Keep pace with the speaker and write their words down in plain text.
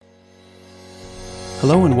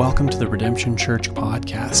Hello and welcome to the Redemption Church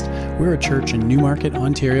podcast. We're a church in Newmarket,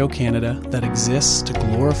 Ontario, Canada that exists to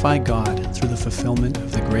glorify God through the fulfillment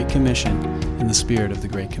of the Great Commission in the spirit of the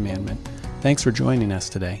Great Commandment. Thanks for joining us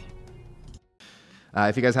today.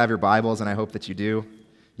 If you guys have your Bibles, and I hope that you do,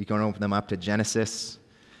 you can open them up to Genesis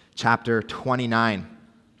chapter 29.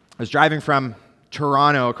 I was driving from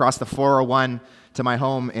Toronto across the 401 to my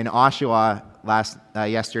home in Oshawa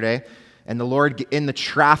yesterday, and the Lord, in the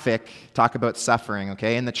traffic, talk about suffering,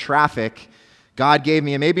 okay? In the traffic, God gave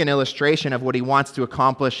me maybe an illustration of what He wants to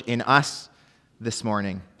accomplish in us this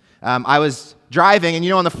morning. I was driving,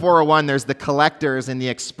 and on the 401, there's the collectors and the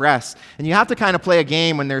express, and you have to kind of play a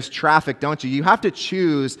game when there's traffic, don't you? You have to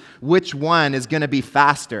choose which one is going to be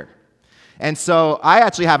faster. And so I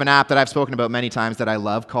actually have an app that I've spoken about many times that I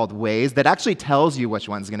love called Waze that actually tells you which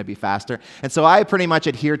one's going to be faster. And so I pretty much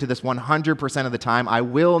adhere to this 100% of the time. I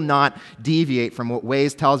will not deviate from what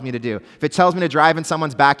Waze tells me to do. If it tells me to drive in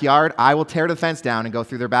someone's backyard, I will tear the fence down and go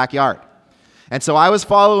through their backyard. And so I was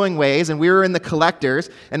following Waze, and we were in the collectors,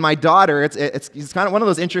 and my daughter, it's kind of one of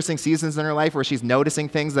those interesting seasons in her life where she's noticing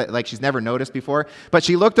things that she's never noticed before. But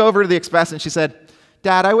she looked over to the express and she said,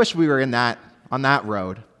 "Dad, I wish we were on that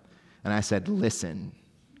road." And I said, listen,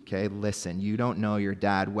 you don't know your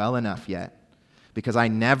dad well enough yet, because I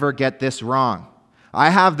never get this wrong. I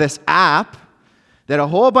have this app that a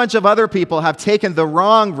whole bunch of other people have taken the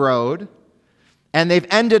wrong road, and they've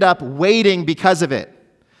ended up waiting because of it.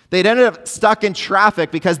 They'd ended up stuck in traffic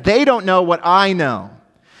because they don't know what I know.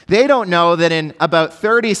 They don't know that in about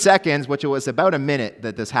 30 seconds, which was about a minute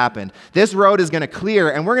that this happened, this road is going to clear,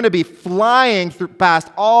 and we're going to be flying past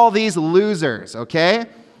all these losers, okay?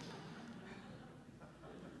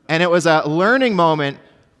 And it was a learning moment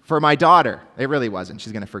for my daughter. It really wasn't.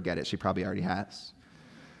 She's going to forget it. She probably already has.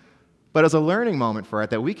 But it was a learning moment for it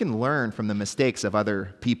that we can learn from the mistakes of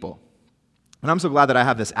other people. And I'm so glad that I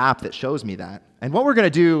have this app that shows me that. And what we're going to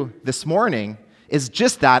do this morning is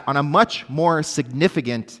just that on a much more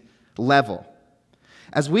significant level.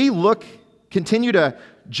 As we continue to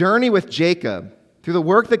journey with Jacob through the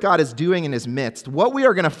work that God is doing in his midst, what we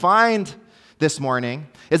are going to find this morning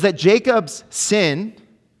is that Jacob's sin,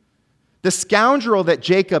 the scoundrel that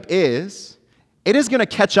Jacob is, it is going to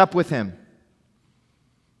catch up with him.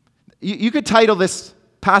 You could title this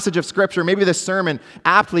passage of Scripture, maybe this sermon,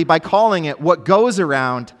 aptly by calling it, "What goes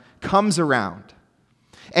around comes around."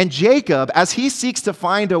 And Jacob, as he seeks to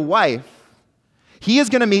find a wife, he is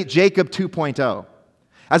going to meet Jacob 2.0.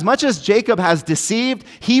 As much as Jacob has deceived,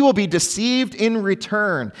 he will be deceived in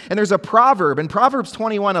return. And there's a proverb in Proverbs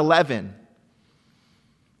 21:11.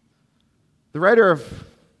 The writer of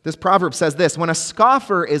this proverb says this: "When a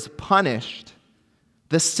scoffer is punished,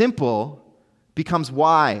 the simple becomes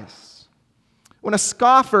wise." When a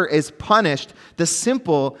scoffer is punished, the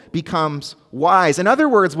simple becomes wise. In other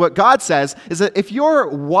words, what God says is that if you're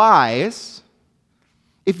wise,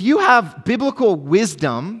 if you have biblical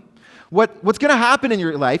wisdom, what's going to happen in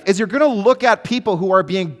your life is you're going to look at people who are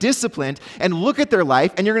being disciplined and look at their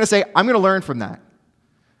life, and you're going to say, "I'm going to learn from that.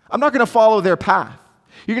 I'm not going to follow their path."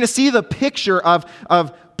 You're going to see the picture of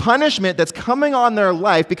punishment that's coming on their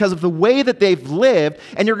life because of the way that they've lived,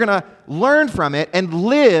 and you're going to learn from it and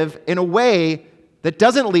live in a way that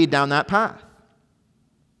doesn't lead down that path.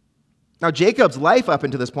 Now, Jacob's life up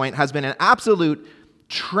until this point has been an absolute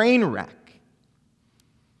train wreck.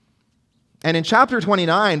 And in chapter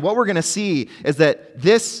 29, what we're going to see is that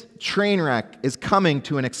this train wreck is coming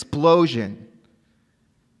to an explosion.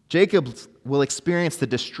 Jacob will experience the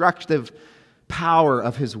destructive power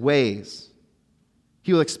of his ways.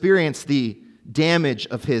 He will experience the damage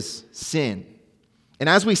of his sin. And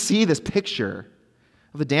as we see this picture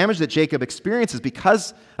of the damage that Jacob experiences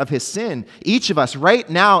because of his sin, each of us right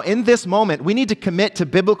now in this moment, we need to commit to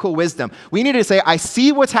biblical wisdom. We need to say, "I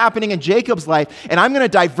see what's happening in Jacob's life, and I'm going to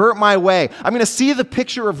divert my way. I'm going to see the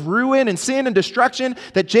picture of ruin and sin and destruction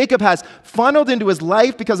that Jacob has funneled into his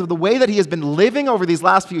life because of the way that he has been living over these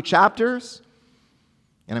last few chapters,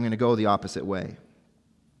 and I'm going to go the opposite way."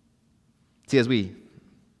 See, as we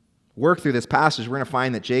work through this passage, we're going to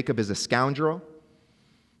find that Jacob is a scoundrel,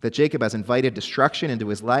 that Jacob has invited destruction into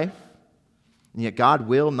his life, and yet God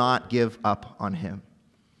will not give up on him.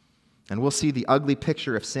 And we'll see the ugly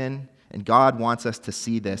picture of sin, and God wants us to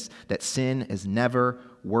see this, that sin is never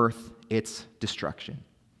worth its destruction.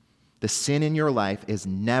 The sin in your life is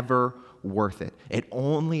never worth it. It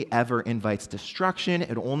only ever invites destruction.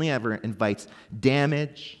 It only ever invites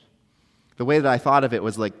damage. The way that I thought of it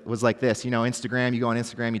was like this. Instagram, you go on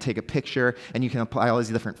Instagram, you take a picture, and you can apply all these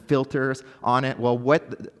different filters on it. Well,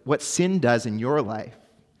 what sin does in your life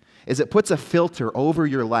is it puts a filter over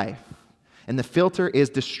your life, and the filter is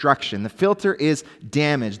destruction. The filter is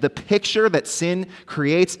damage. The picture that sin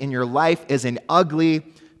creates in your life is an ugly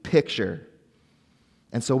picture.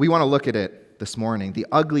 And so we want to look at it this morning, the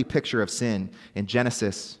ugly picture of sin in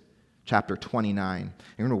Genesis chapter 29. And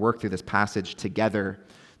we're going to work through this passage together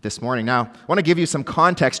this morning. Now, I want to give you some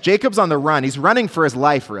context. Jacob's on the run. He's running for his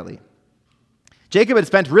life, really. Jacob had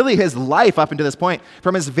spent really his life up until this point.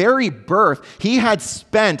 From his very birth, he had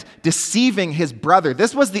spent deceiving his brother.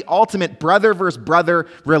 This was the ultimate brother versus brother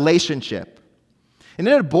relationship. And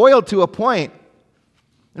it had boiled to a point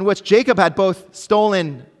in which Jacob had both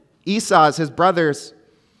stolen Esau's, his brother's,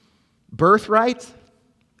 birthright,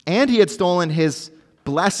 and he had stolen his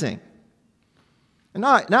blessing. And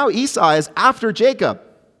now Esau is after Jacob.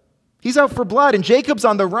 He's out for blood, and Jacob's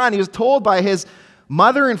on the run. He was told by his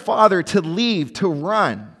mother and father to leave, to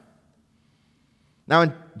run. Now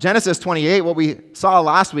in Genesis 28, what we saw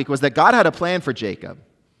last week was that God had a plan for Jacob.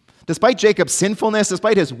 Despite Jacob's sinfulness,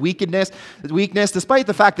 despite his weakness, despite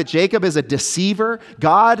the fact that Jacob is a deceiver,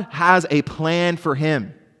 God has a plan for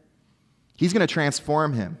him. He's going to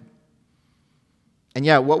transform him. And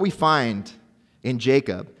yet what we find in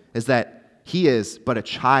Jacob is that he is but a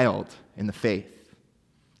child in the faith.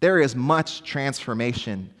 There is much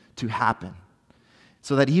transformation to happen.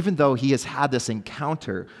 So that even though he has had this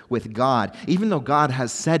encounter with God, even though God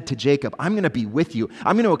has said to Jacob, I'm going to be with you,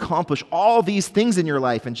 I'm going to accomplish all these things in your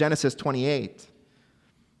life in Genesis 28,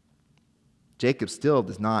 Jacob still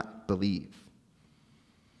does not believe.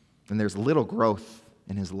 And there's little growth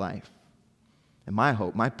in his life. And my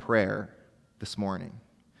hope, my prayer this morning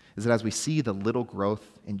is that as we see the little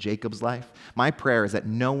growth in Jacob's life, my prayer is that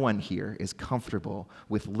no one here is comfortable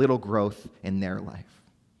with little growth in their life.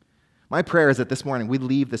 My prayer is that this morning we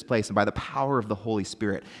leave this place, and by the power of the Holy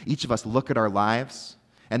Spirit, each of us look at our lives,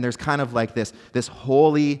 and there's kind of like this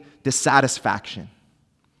holy dissatisfaction,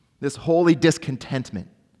 this holy discontentment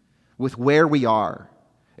with where we are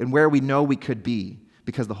and where we know we could be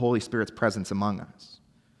because of the Holy Spirit's presence among us.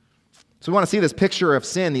 So we want to see this picture of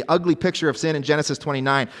sin, the ugly picture of sin in Genesis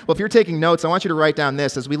 29. Well, if you're taking notes, I want you to write down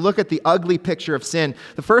this. As we look at the ugly picture of sin,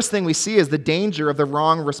 the first thing we see is the danger of the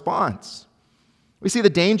wrong response. We see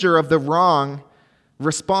the danger of the wrong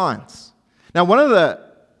response. Now, one of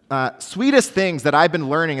the sweetest things that I've been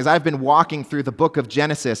learning as I've been walking through the book of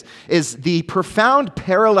Genesis is the profound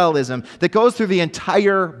parallelism that goes through the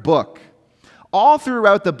entire book. All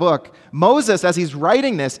throughout the book, Moses, as he's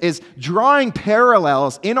writing this, is drawing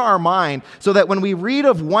parallels in our mind so that when we read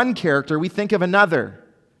of one character, we think of another.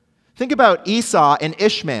 Think about Esau and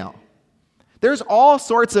Ishmael. There's all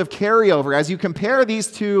sorts of carryover. As you compare these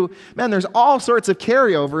two men, there's all sorts of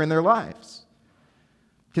carryover in their lives.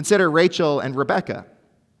 Consider Rachel and Rebekah,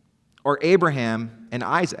 or Abraham and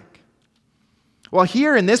Isaac. Well,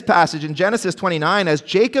 here in this passage in Genesis 29, as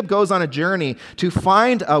Jacob goes on a journey to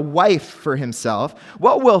find a wife for himself,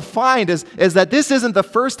 what we'll find is that this isn't the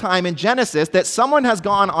first time in Genesis that someone has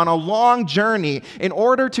gone on a long journey in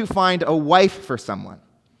order to find a wife for someone.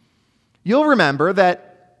 You'll remember that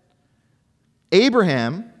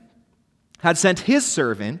Abraham had sent his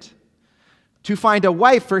servant to find a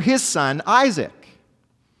wife for his son, Isaac.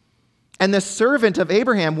 And the servant of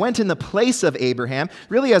Abraham went in the place of Abraham,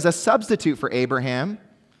 really as a substitute for Abraham,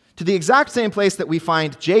 to the exact same place that we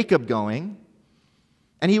find Jacob going.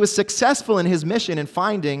 And he was successful in his mission in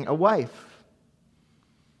finding a wife.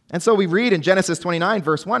 And so we read in Genesis 29,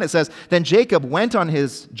 verse 1, it says, Then Jacob went on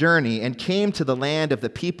his journey and came to the land of the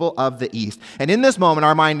people of the east. And in this moment,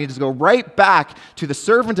 our mind needs to go right back to the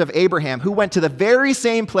servant of Abraham, who went to the very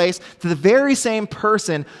same place, to the very same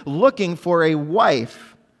person, looking for a wife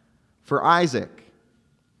for Isaac.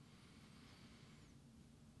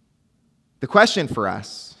 The question for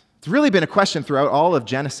us, it's really been a question throughout all of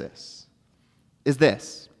Genesis, is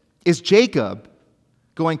this: is Jacob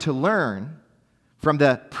going to learn from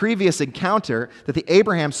the previous encounter that the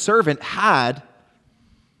Abraham servant had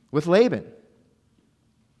with Laban?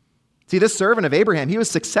 See, this servant of Abraham, he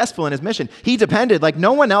was successful in his mission. He depended, like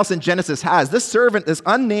no one else in Genesis has. This servant, this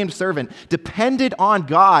unnamed servant, depended on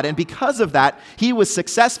God, and because of that, he was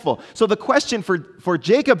successful. So the question for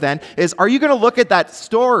Jacob then is, are you going to look at that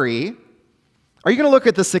story? Are you going to look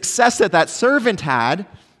at the success that servant had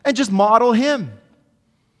and just model him?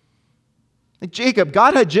 Like Jacob,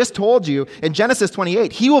 God had just told you in Genesis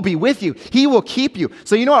 28, he will be with you. He will keep you.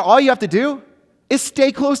 So you know what? All you have to do is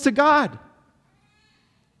stay close to God.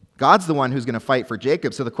 God's the one who's going to fight for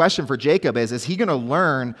Jacob. So the question for Jacob is he going to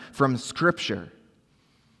learn from Scripture?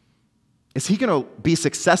 Is he going to be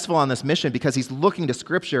successful on this mission because he's looking to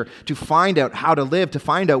Scripture to find out how to live, to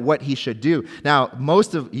find out what he should do? Now,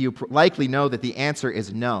 most of you likely know that the answer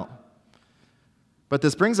is no. But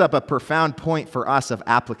this brings up a profound point for us of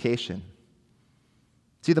application.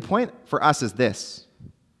 See, the point for us is this.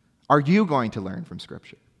 Are you going to learn from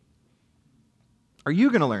Scripture? Are you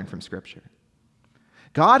going to learn from Scripture?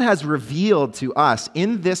 God has revealed to us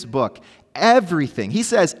in this book everything. He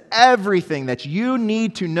says everything that you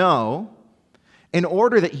need to know in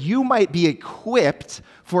order that you might be equipped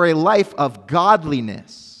for a life of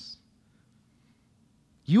godliness.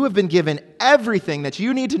 You have been given everything that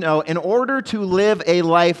you need to know in order to live a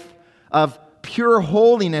life of pure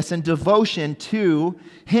holiness and devotion to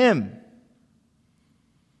Him.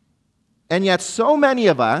 And yet so many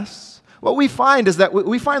of us, what we find is that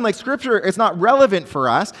we find like Scripture is not relevant for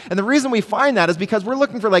us. And the reason we find that is because we're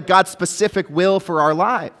looking for like God's specific will for our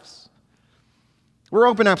lives. We're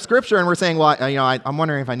opening up Scripture and we're saying, well, I'm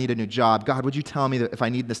wondering if I need a new job. God, would you tell me if I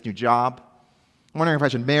need this new job? I'm wondering if I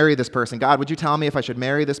should marry this person. God, would you tell me if I should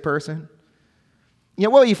marry this person?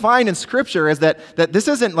 What you find in Scripture is that this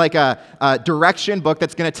isn't like a direction book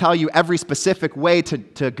that's going to tell you every specific way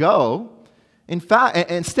to go. In fact,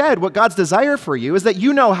 instead, what God's desire for you is that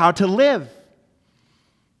you know how to live,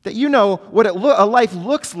 that you know what a life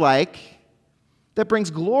looks like that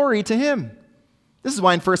brings glory to Him. This is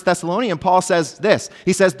why in 1 Thessalonians, Paul says this.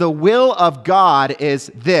 He says, the will of God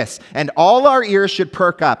is this, and all our ears should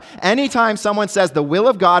perk up. Anytime someone says the will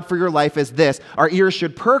of God for your life is this, our ears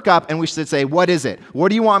should perk up and we should say, what is it? What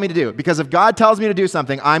do you want me to do? Because if God tells me to do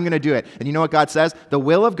something, I'm going to do it. And you know what God says? The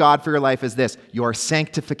will of God for your life is this, your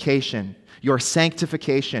sanctification. Your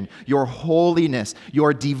sanctification, your holiness,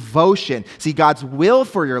 your devotion. See, God's will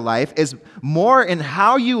for your life is more in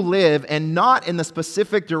how you live and not in the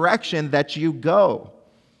specific direction that you go.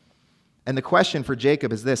 And the question for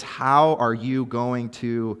Jacob is this: how are you going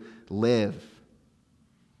to live?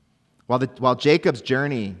 While Jacob's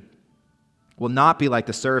journey will not be like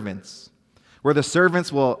the servants, where the servants'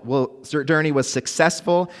 journey was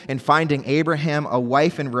successful in finding Abraham a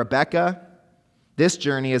wife in Rebekah, this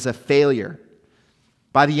journey is a failure.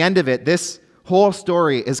 By the end of it, this whole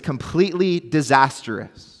story is completely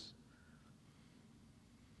disastrous.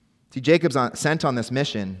 See, Jacob's sent on this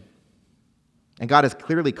mission, and God has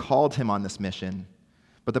clearly called him on this mission.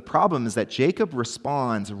 But the problem is that Jacob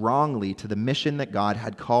responds wrongly to the mission that God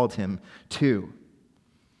had called him to.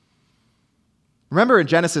 Remember in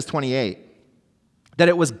Genesis 28 that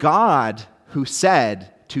it was God who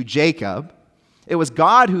said to Jacob, it was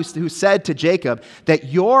God who said to Jacob that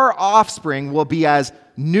your offspring will be as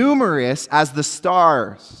numerous as the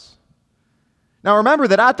stars. Now remember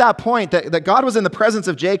that at that point that God was in the presence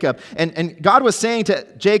of Jacob and God was saying to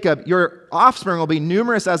Jacob, your offspring will be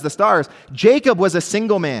numerous as the stars. Jacob was a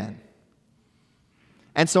single man.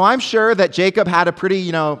 And so I'm sure that Jacob had a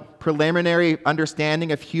pretty, preliminary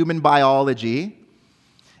understanding of human biology.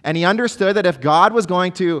 And he understood that if God was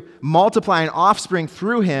going to multiply an offspring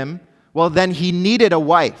through him, well, then he needed a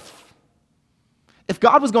wife. If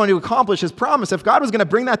God was going to accomplish his promise, if God was going to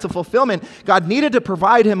bring that to fulfillment, God needed to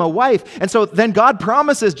provide him a wife. And so then God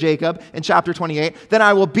promises Jacob in chapter 28, then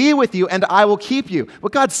I will be with you and I will keep you.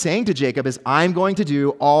 What God's saying to Jacob is, I'm going to do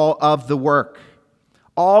all of the work.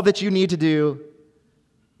 All that you need to do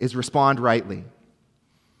is respond rightly.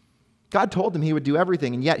 God told him he would do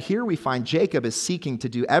everything, and yet here we find Jacob is seeking to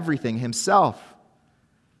do everything himself.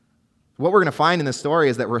 What we're going to find in this story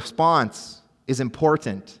is that response is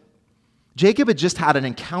important. Jacob had just had an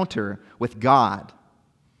encounter with God.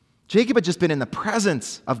 Jacob had just been in the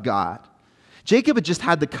presence of God. Jacob had just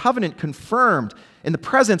had the covenant confirmed in the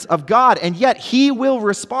presence of God, and yet he will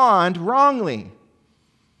respond wrongly.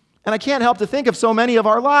 And I can't help to think of so many of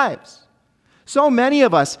our lives. So many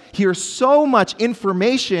of us hear so much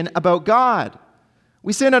information about God.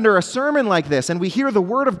 We sit under a sermon like this and we hear the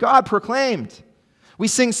word of God proclaimed. We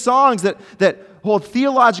sing songs that hold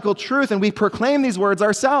theological truth, and we proclaim these words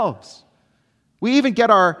ourselves. We even get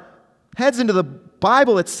our heads into the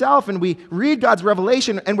Bible itself, and we read God's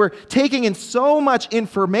revelation, and we're taking in so much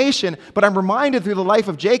information, but I'm reminded through the life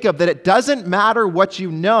of Jacob that it doesn't matter what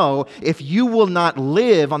you know if you will not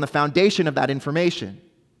live on the foundation of that information.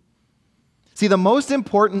 See, the most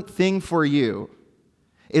important thing for you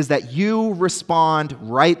is that you respond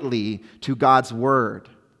rightly to God's word.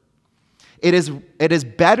 It is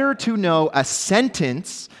better to know a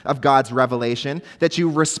sentence of God's revelation that you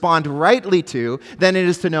respond rightly to than it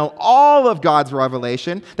is to know all of God's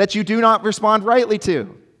revelation that you do not respond rightly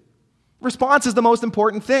to. Response is the most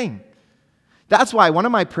important thing. That's why one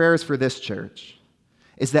of my prayers for this church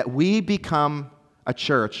is that we become a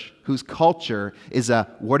church whose culture is a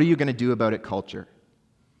what are you going to do about it culture.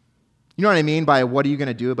 You know what I mean by a what are you going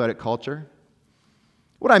to do about it culture?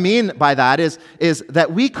 What I mean by that is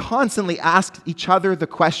that we constantly ask each other the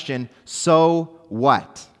question, so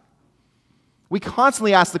what? We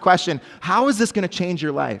constantly ask the question, how is this going to change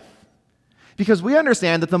your life? Because we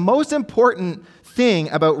understand that the most important thing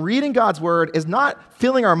about reading God's word is not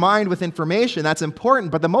filling our mind with information. That's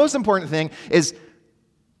important, but the most important thing is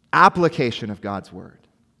application of God's word.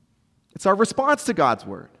 It's our response to God's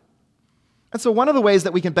word. And so one of the ways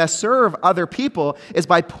that we can best serve other people is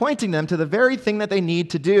by pointing them to the very thing that they need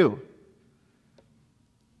to do.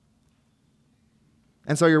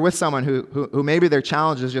 And so you're with someone who maybe their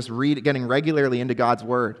challenge is just getting regularly into God's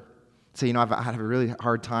word. Say, I've had a really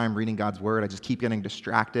hard time reading God's word. I just keep getting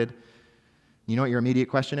distracted. You know what your immediate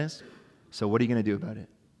question is? So what are you going to do about it?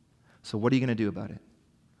 So what are you going to do about it?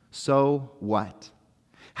 So what?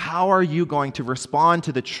 How are you going to respond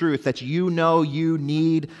to the truth that you know you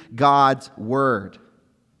need God's word?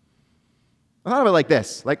 I thought of it like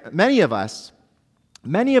this. Like many of us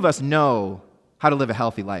know how to live a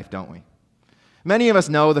healthy life, don't we? Many of us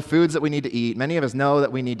know the foods that we need to eat. Many of us know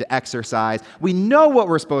that we need to exercise. We know what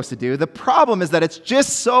we're supposed to do. The problem is that it's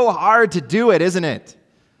just so hard to do it, isn't it?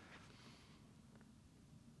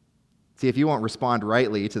 See, if you won't respond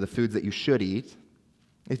rightly to the foods that you should eat,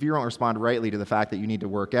 if you won't respond rightly to the fact that you need to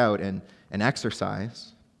work out and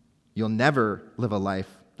exercise, you'll never live a life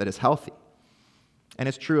that is healthy. And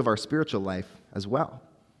it's true of our spiritual life as well.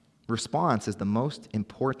 Response is the most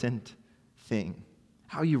important thing.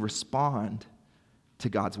 How you respond to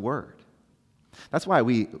God's word. That's why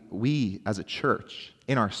we as a church,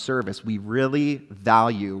 in our service, we really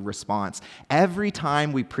value response. Every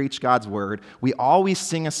time we preach God's word, we always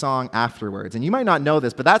sing a song afterwards. And you might not know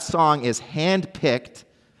this, but that song is handpicked.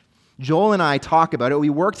 Joel and I talk about it. We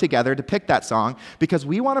work together to pick that song because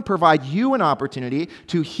we want to provide you an opportunity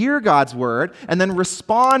to hear God's word and then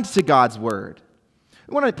respond to God's word.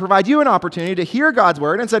 We want to provide you an opportunity to hear God's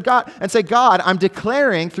word and say, God, I'm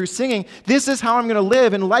declaring through singing, this is how I'm going to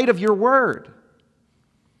live in light of your word.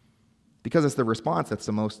 Because it's the response that's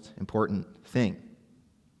the most important thing.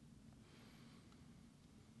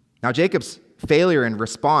 Now, Jacob's failure in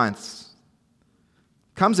response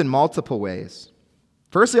comes in multiple ways.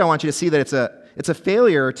 Firstly, I want you to see that it's a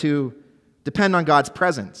failure to depend on God's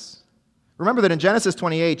presence. Remember that in Genesis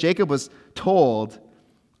 28, Jacob was told,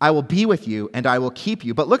 I will be with you and I will keep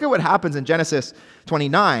you. But look at what happens in Genesis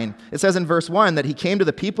 29. It says in verse 1 that he came to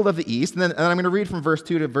the people of the east, and I'm going to read from verse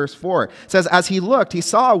 2 to verse 4. It says, as he looked, he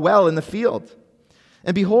saw a well in the field,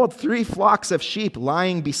 and behold, 3 flocks of sheep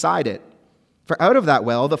lying beside it. For out of that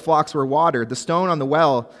well the flocks were watered. The stone on the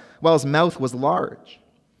well's mouth was large.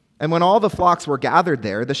 And when all the flocks were gathered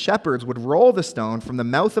there, the shepherds would roll the stone from the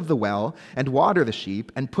mouth of the well and water the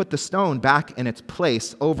sheep and put the stone back in its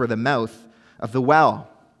place over the mouth of the well.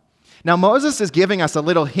 Now, Moses is giving us a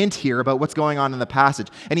little hint here about what's going on in the passage,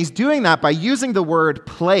 and he's doing that by using the word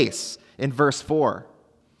place in verse 4.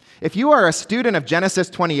 If you are a student of Genesis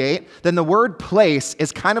 28, then the word place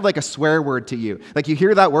is kind of like a swear word to you. Like you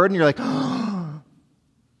hear that word and you're like, oh,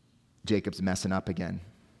 Jacob's messing up again.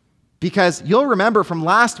 Because you'll remember from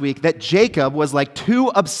last week that Jacob was like too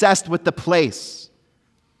obsessed with the place.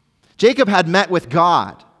 Jacob had met with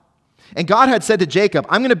God, and God had said to Jacob,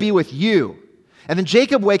 I'm going to be with you. And then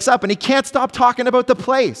Jacob wakes up and he can't stop talking about the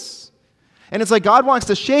place. And it's like God wants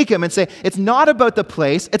to shake him and say, it's not about the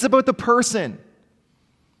place, it's about the person.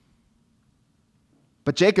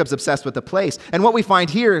 But Jacob's obsessed with the place. And what we find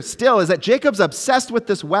here still is that Jacob's obsessed with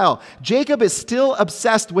this well. Jacob is still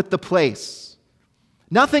obsessed with the place.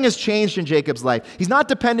 Nothing has changed in Jacob's life. He's not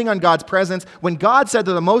depending on God's presence. When God said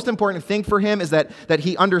that the most important thing for him is that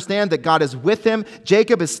he understands that God is with him,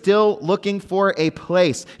 Jacob is still looking for a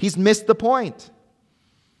place. He's missed the point.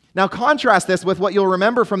 Now contrast this with what you'll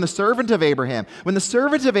remember from the servant of Abraham. When the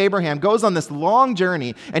servant of Abraham goes on this long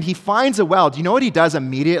journey and he finds a well, do you know what he does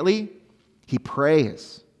immediately? He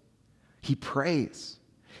prays. He prays.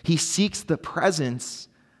 He seeks the presence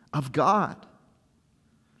of God.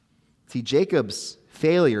 See, Jacob's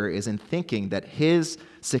failure is in thinking that his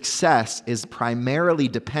success is primarily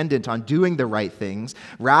dependent on doing the right things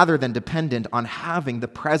rather than dependent on having the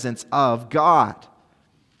presence of God.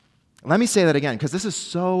 Let me say that again, because this is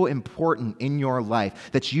so important in your life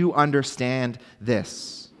that you understand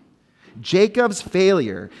this. Jacob's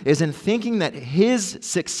failure is in thinking that his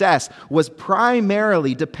success was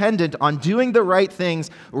primarily dependent on doing the right things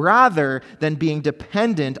rather than being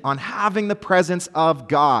dependent on having the presence of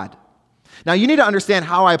God. Now, you need to understand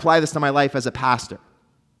how I apply this to my life as a pastor.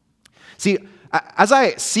 See, as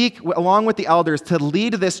I seek, along with the elders, to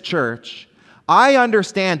lead this church, I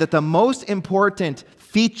understand that the most important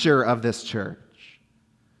feature of this church,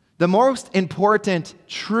 the most important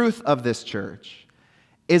truth of this church,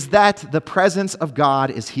 is that the presence of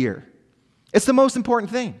God is here. It's the most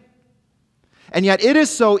important thing. And yet it is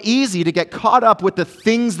so easy to get caught up with the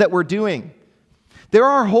things that we're doing. There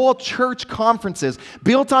are whole church conferences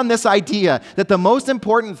built on this idea that the most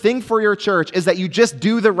important thing for your church is that you just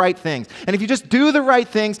do the right things. And if you just do the right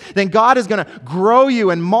things, then God is going to grow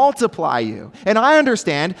you and multiply you. And I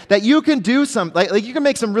understand that you can do some, like you can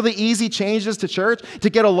make some really easy changes to church to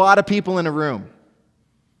get a lot of people in a room.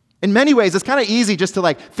 In many ways, it's kind of easy just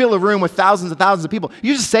to fill a room with thousands and thousands of people.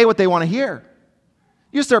 You just say what they want to hear.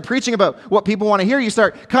 You start preaching about what people want to hear. You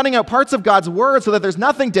start cutting out parts of God's word so that there's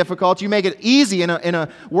nothing difficult. You make it easy in a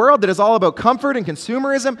world that is all about comfort and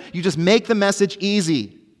consumerism. You just make the message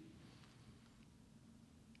easy.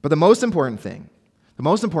 But the most important thing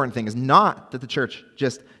is not that the church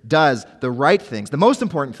just does the right things. The most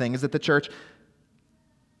important thing is that the church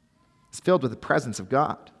is filled with the presence of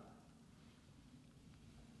God.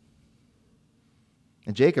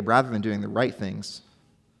 And Jacob, rather than doing the right things,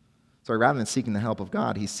 rather than seeking the help of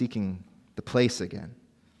God, he's seeking the place again.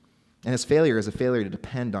 And his failure is a failure to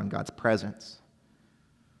depend on God's presence.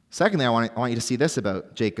 Secondly, I want you to see this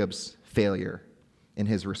about Jacob's failure in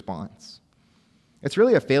his response. It's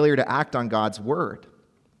really a failure to act on God's word.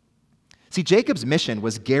 See, Jacob's mission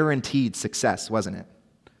was guaranteed success, wasn't it?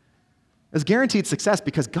 It was guaranteed success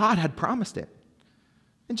because God had promised it.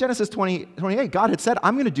 In Genesis 28, God had said,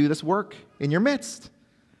 I'm going to do this work in your midst.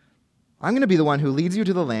 I'm going to be the one who leads you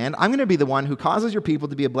to the land. I'm going to be the one who causes your people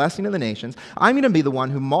to be a blessing to the nations. I'm going to be the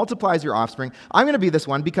one who multiplies your offspring. I'm going to be this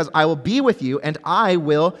one because I will be with you and I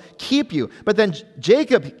will keep you. But then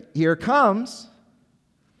Jacob here comes,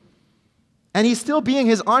 and he's still being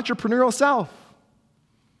his entrepreneurial self.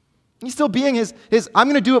 He's still being his I'm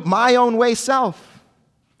going to do it my own way self.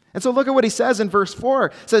 And so look at what he says in verse 4.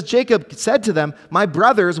 It says, Jacob said to them, my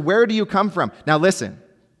brothers, where do you come from? Now listen.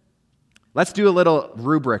 Let's do a little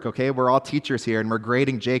rubric, okay? We're all teachers here, and we're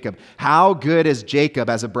grading Jacob. How good is Jacob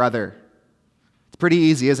as a brother? It's pretty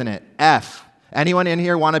easy, isn't it? F. Anyone in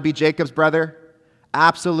here want to be Jacob's brother?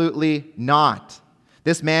 Absolutely not.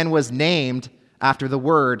 This man was named after the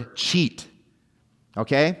word cheat,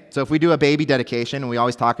 okay? So if we do a baby dedication, and we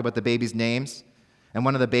always talk about the baby's names, and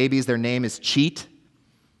one of the babies, their name is Cheat,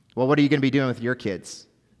 well, what are you going to be doing with your kids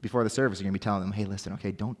before the service? You're going to be telling them, hey, listen,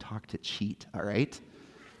 okay, don't talk to Cheat, all right?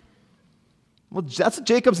 Well, that's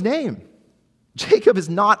Jacob's name. Jacob is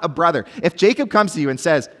not a brother. If Jacob comes to you and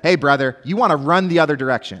says, hey, brother, you want to run the other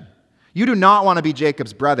direction. You do not want to be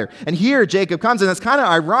Jacob's brother. And here Jacob comes, and it's kind of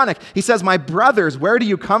ironic. He says, my brothers, where do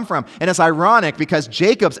you come from? And it's ironic because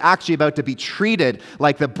Jacob's actually about to be treated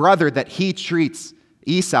like the brother that he treats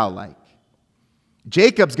Esau like.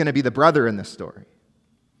 Jacob's going to be the brother in this story.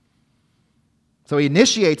 So he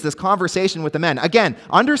initiates this conversation with the men. Again,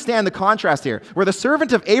 understand the contrast here, where the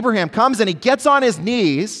servant of Abraham comes and he gets on his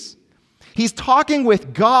knees. He's talking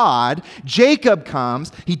with God. Jacob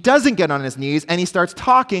comes. He doesn't get on his knees, and he starts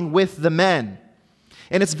talking with the men.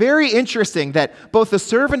 And it's very interesting that both the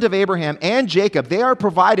servant of Abraham and Jacob, they are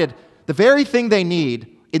provided the very thing they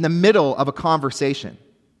need in the middle of a conversation.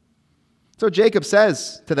 So Jacob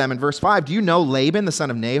says to them in verse 5, do you know Laban, the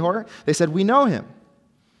son of Nahor? They said, we know him.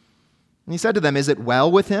 And he said to them, is it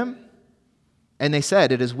well with him? And they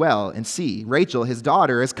said, it is well. And see, Rachel, his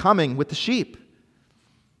daughter, is coming with the sheep.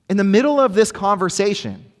 In the middle of this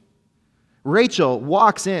conversation, Rachel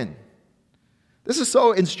walks in. This is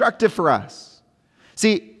so instructive for us.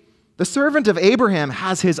 See, the servant of Abraham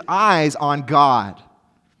has his eyes on God.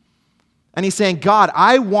 And he's saying, God,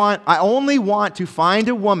 I only want to find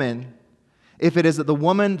a woman if it is the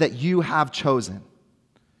woman that you have chosen.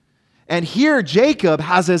 And here Jacob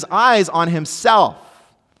has his eyes on himself.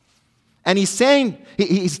 And he's saying,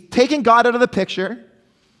 he's taking God out of the picture,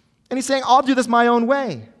 and he's saying, I'll do this my own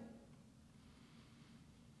way.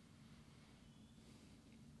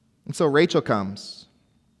 And so Rachel comes,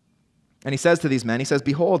 and he says to these men, he says,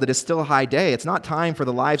 behold, it is still a high day. It's not time for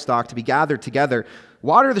the livestock to be gathered together.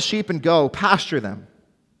 Water the sheep and go, pasture them.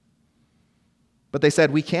 But they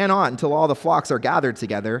said, we cannot until all the flocks are gathered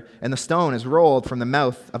together and the stone is rolled from the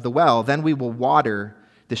mouth of the well. Then we will water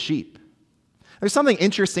the sheep. There's something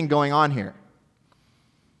interesting going on here.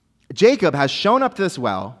 Jacob has shown up to this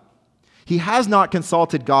well. He has not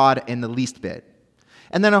consulted God in the least bit.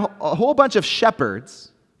 And then a whole bunch of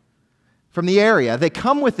shepherds from the area, they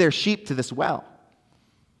come with their sheep to this well.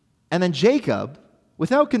 And then Jacob,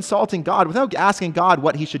 without consulting God, without asking God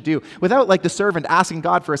what he should do, without like the servant asking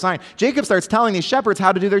God for a sign, Jacob starts telling these shepherds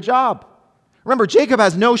how to do their job. Remember, Jacob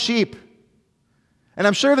has no sheep. And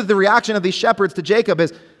I'm sure that the reaction of these shepherds to Jacob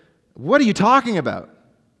is, what are you talking about?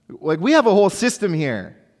 Like, we have a whole system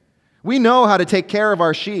here. We know how to take care of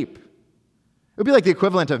our sheep. It would be like the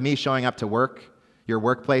equivalent of me showing up to work, your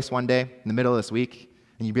workplace one day in the middle of this week,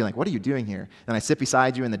 And you'd be like, what are you doing here? And I sit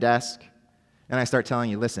beside you in the desk, and I start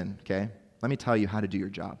telling you, listen, okay, let me tell you how to do your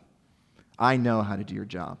job. I know how to do your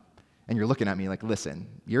job. And you're looking at me like, listen,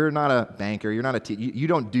 you're not a banker, you're not a teacher, you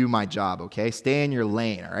don't do my job, okay? Stay in your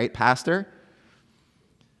lane, all right, pastor?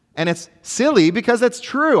 And it's silly because it's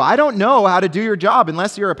true. I don't know how to do your job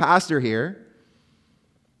unless you're a pastor here.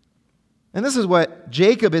 And this is what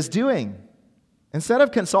Jacob is doing. Instead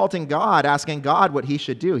of consulting God, asking God what he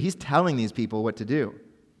should do, he's telling these people what to do.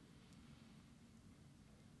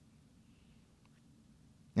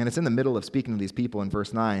 And it's in the middle of speaking to these people in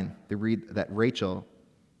verse 9, they read that Rachel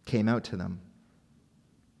came out to them.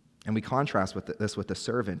 And we contrast this with the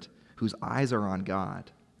servant whose eyes are on God.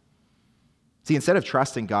 See, instead of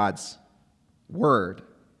trusting God's word,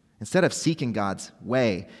 instead of seeking God's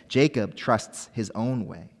way, Jacob trusts his own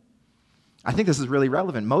way. I think this is really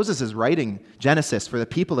relevant. Moses is writing Genesis for the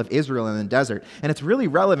people of Israel in the desert. And it's really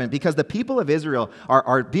relevant because the people of Israel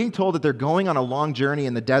are being told that they're going on a long journey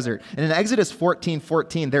in the desert. And in Exodus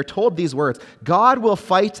 14:14, they're told these words, God will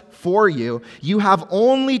fight for you. You have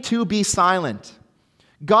only to be silent.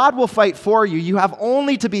 God will fight for you. You have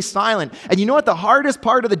only to be silent. And you know what the hardest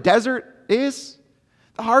part of the desert is?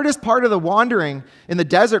 The hardest part of the wandering in the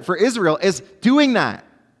desert for Israel is doing that.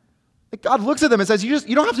 Like God looks at them and says,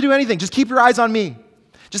 you don't have to do anything. Just keep your eyes on me.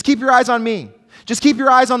 Just keep your eyes on me. Just keep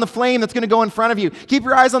your eyes on the flame that's going to go in front of you. Keep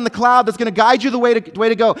your eyes on the cloud that's going to guide you the way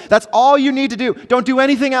to go. That's all you need to do. Don't do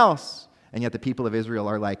anything else. And yet the people of Israel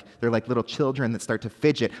they're like little children that start to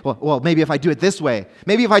fidget. Well, maybe if I do it this way,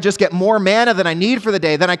 maybe if I just get more manna than I need for the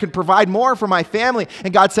day, then I could provide more for my family.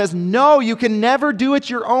 And God says, no, you can never do it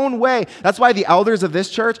your own way. That's why the elders of this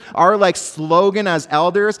church, our slogan as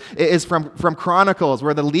elders is from Chronicles,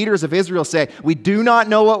 where the leaders of Israel say, we do not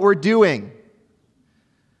know what we're doing,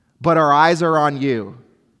 but our eyes are on you.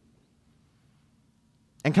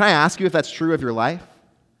 And can I ask you if that's true of your life?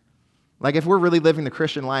 Like if we're really living the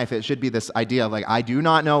Christian life, it should be this idea of I do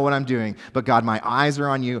not know what I'm doing, but God, my eyes are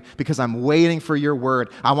on you because I'm waiting for your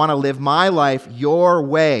word. I want to live my life your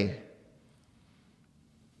way.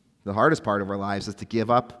 The hardest part of our lives is to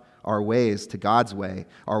give up our ways to God's way,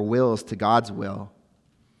 our wills to God's will.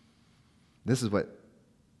 This is what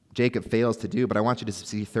Jacob fails to do, but I want you to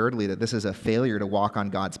see thirdly that this is a failure to walk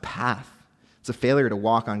on God's path. It's a failure to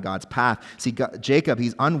walk on God's path. See, Jacob,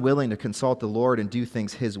 he's unwilling to consult the Lord and do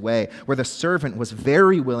things his way, where the servant was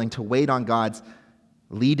very willing to wait on God's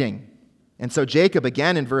leading. And so Jacob,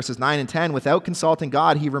 again in verses 9 and 10, without consulting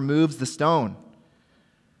God, he removes the stone.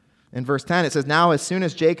 In verse 10, it says, now as soon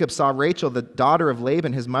as Jacob saw Rachel, the daughter of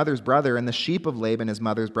Laban, his mother's brother, and the sheep of Laban, his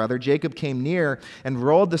mother's brother, Jacob came near and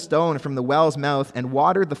rolled the stone from the well's mouth and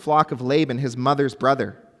watered the flock of Laban, his mother's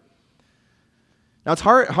brother. Now, it's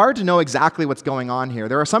hard to know exactly what's going on here.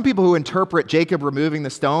 There are some people who interpret Jacob removing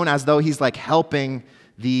the stone as though he's helping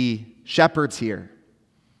the shepherds here.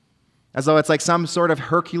 As though it's some sort of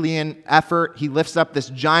Herculean effort. He lifts up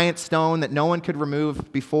this giant stone that no one could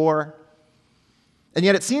remove before. And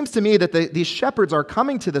yet it seems to me that these shepherds are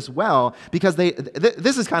coming to this well because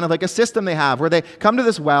this is kind of like a system they have where they come to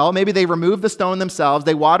this well, maybe they remove the stone themselves,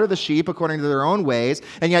 they water the sheep according to their own ways,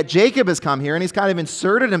 and yet Jacob has come here and he's kind of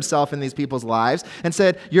inserted himself in these people's lives and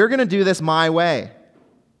said, you're going to do this my way.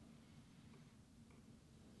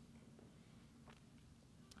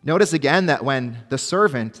 Notice again that when the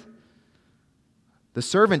servant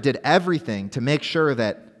did everything to make sure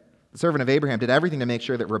that the servant of Abraham did everything to make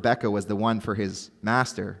sure that Rebekah was the one for his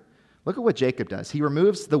master. Look at what Jacob does. He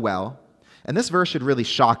removes the well, and this verse should really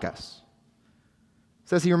shock us. It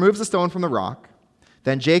says he removes the stone from the rock.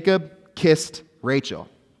 Then Jacob kissed Rachel.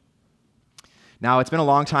 Now, it's been a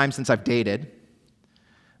long time since I've dated,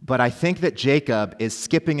 but I think that Jacob is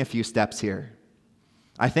skipping a few steps here.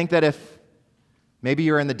 I think that if maybe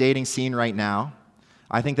you're in the dating scene right now,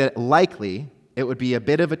 I think that likely it would be a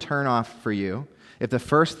bit of a turnoff for you if the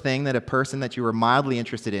first thing that a person that you were mildly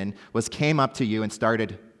interested in came up to you and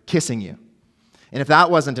started kissing you. And if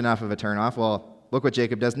that wasn't enough of a turnoff, well, look what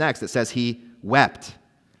Jacob does next. It says he wept.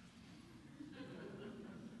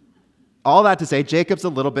 All that to say, Jacob's a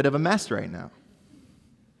little bit of a mess right now.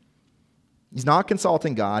 He's not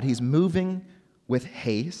consulting God. He's moving with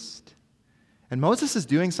haste. And Moses is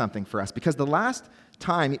doing something for us because the last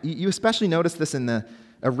time, you especially notice this in the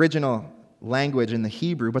original language in the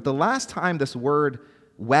Hebrew, but the last time this word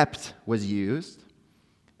wept was used,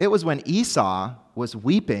 it was when Esau was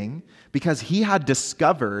weeping because he had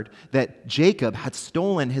discovered that Jacob had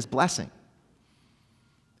stolen his blessing.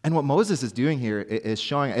 And what Moses is doing here is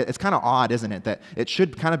showing, it's kind of odd, isn't it, that it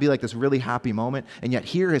should kind of be like this really happy moment, and yet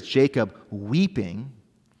here is Jacob weeping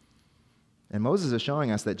And Moses is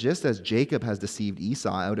showing us that just as Jacob has deceived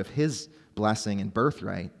Esau out of his blessing and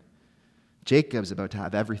birthright, Jacob's about to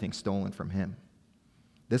have everything stolen from him.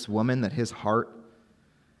 This woman that his heart,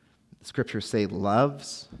 the scriptures say,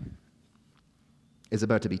 loves, is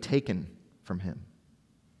about to be taken from him.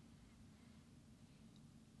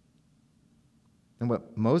 And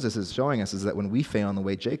what Moses is showing us is that when we fail in the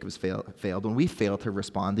way Jacob's failed, when we fail to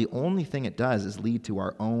respond, the only thing it does is lead to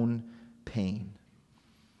our own pain.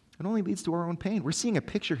 It only leads to our own pain. We're seeing a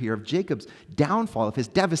picture here of Jacob's downfall, of his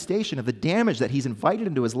devastation, of the damage that he's invited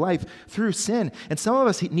into his life through sin. And some of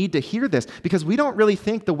us need to hear this because we don't really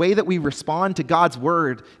think the way that we respond to God's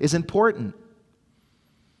word is important.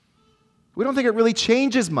 We don't think it really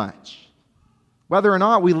changes much, whether or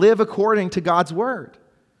not we live according to God's word.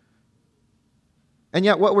 And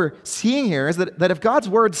yet what we're seeing here is that if God's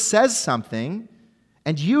word says something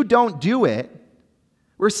and you don't do it,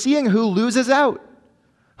 we're seeing who loses out.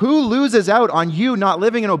 Who loses out on you not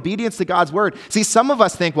living in obedience to God's word? See, some of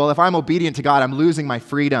us think, well, if I'm obedient to God, I'm losing my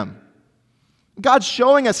freedom. God's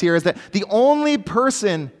showing us here is that the only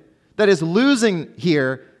person that is losing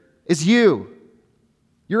here is you.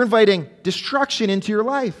 You're inviting destruction into your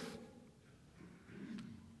life.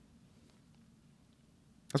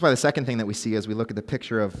 That's why the second thing that we see as we look at the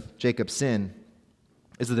picture of Jacob's sin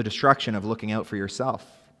is the destruction of looking out for yourself.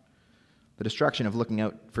 The destruction of looking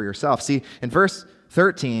out for yourself. See, in verse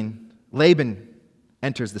 13, Laban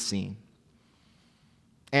enters the scene.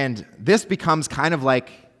 And this becomes kind of like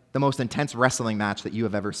the most intense wrestling match that you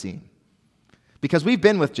have ever seen. Because we've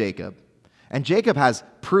been with Jacob, and Jacob has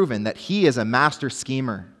proven that he is a master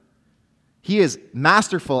schemer. He is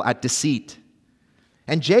masterful at deceit.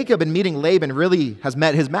 And Jacob, in meeting Laban, really has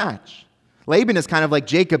met his match. Laban is kind of like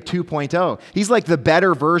Jacob 2.0. He's like the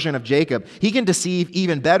better version of Jacob. He can deceive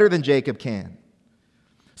even better than Jacob can.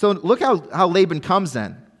 So look how Laban comes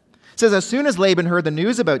then. It says, as soon as Laban heard the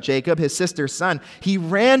news about Jacob, his sister's son, he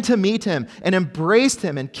ran to meet him and embraced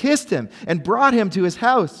him and kissed him and brought him to his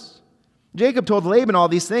house. Jacob told Laban all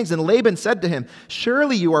these things, and Laban said to him,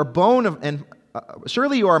 surely you are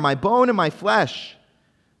my bone and my flesh.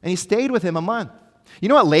 And he stayed with him a month. You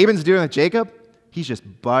know what Laban's doing with Jacob? He's just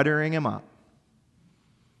buttering him up.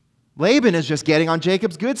 Laban is just getting on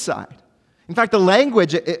Jacob's good side. In fact, the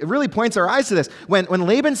language, it really points our eyes to this. When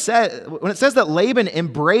it says that Laban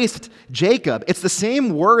embraced Jacob, it's the same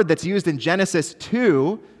word that's used in Genesis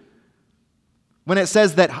 2 when it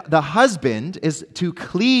says that the husband is to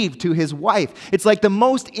cleave to his wife. It's like the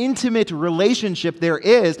most intimate relationship there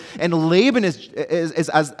is, and Laban is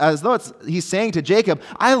as though he's saying to Jacob,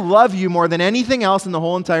 I love you more than anything else in the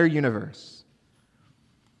whole entire universe.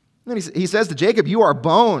 And then he says to Jacob, you are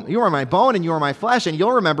my bone and you are my flesh. And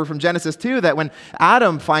you'll remember from Genesis 2 that when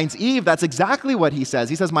Adam finds Eve, that's exactly what he says.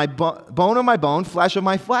 He says, my bone of my bone, flesh of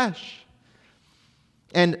my flesh.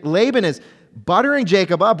 And Laban is buttering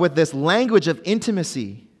Jacob up with this language of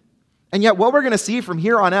intimacy. And yet what we're going to see from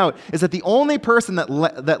here on out is that the only person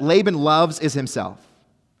that Laban loves is himself.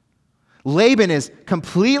 Laban is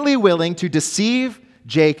completely willing to deceive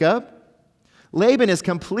Jacob. Laban is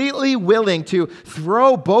completely willing to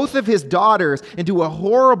throw both of his daughters into a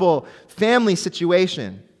horrible family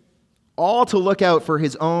situation, all to look out for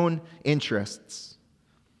his own interests.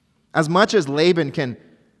 As much as Laban can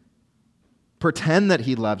pretend that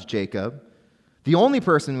he loves Jacob, the only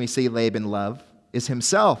person we see Laban love is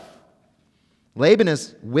himself. Laban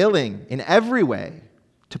is willing in every way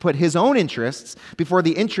to put his own interests before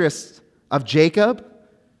the interests of Jacob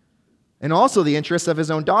and also the interests of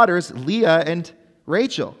his own daughters, Leah and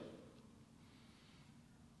Rachel.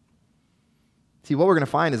 See, what we're going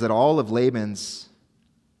to find is that all of Laban's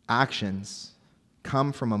actions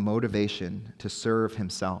come from a motivation to serve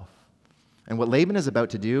himself. And what Laban is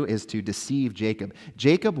about to do is to deceive Jacob.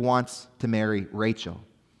 Jacob wants to marry Rachel.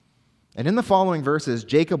 And in the following verses,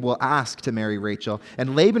 Jacob will ask to marry Rachel,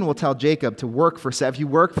 and Laban will tell Jacob to if you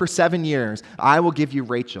work for 7 years, I will give you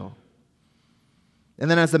Rachel. And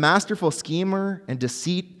then as the masterful schemer and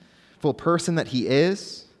deceitful person that he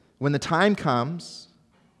is, when the time comes,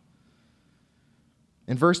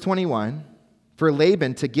 in verse 21, for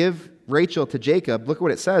Laban to give Rachel to Jacob, look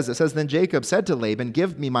what it says. It says, then Jacob said to Laban,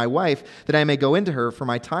 give me my wife, that I may go into her, for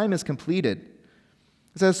my time is completed.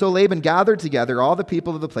 It says, so Laban gathered together all the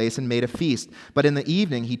people of the place and made a feast. But in the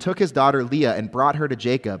evening he took his daughter Leah and brought her to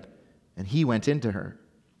Jacob, and he went into her.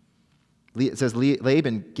 It says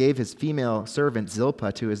Laban gave his female servant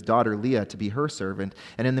Zilpah to his daughter Leah to be her servant.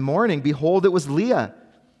 And in the morning, behold, it was Leah.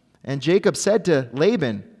 And Jacob said to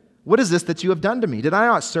Laban, what is this that you have done to me? Did I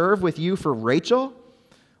not serve with you for Rachel?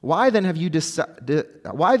 Why then have you deceived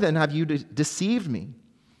me?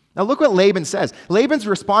 Now look what Laban says. Laban's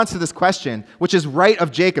response to this question, which is right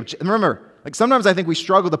of Jacob. Remember, like sometimes I think we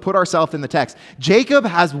struggle to put ourselves in the text. Jacob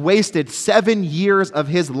has wasted 7 years of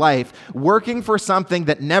his life working for something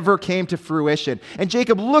that never came to fruition. And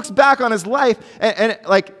Jacob looks back on his life and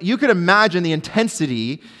like you could imagine the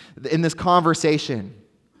intensity in this conversation.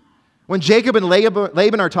 When Jacob and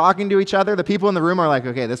Laban are talking to each other, the people in the room are like,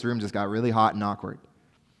 okay, this room just got really hot and awkward.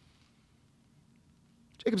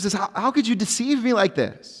 Jacob says, how could you deceive me like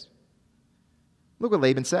this? Look what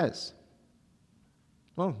Laban says.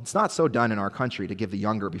 Well, it's not so done in our country to give the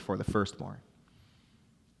younger before the firstborn.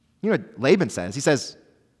 You know what Laban says? He says,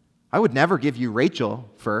 I would never give you Rachel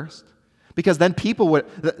first, because then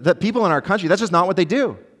the people in our country, that's just not what they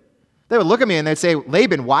do. They would look at me and they'd say,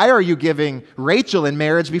 Laban, why are you giving Rachel in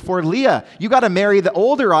marriage before Leah? You got to marry the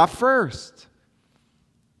older off first.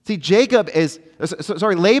 See,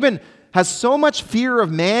 Laban has so much fear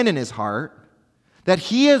of man in his heart that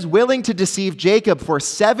he is willing to deceive Jacob for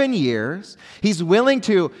 7 years. He's willing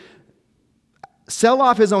to sell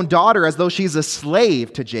off his own daughter as though she's a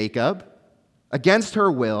slave to Jacob against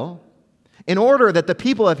her will in order that the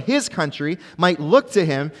people of his country might look to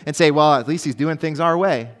him and say, well, at least he's doing things our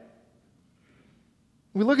way.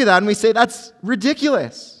 We look at that and we say, that's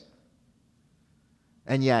ridiculous.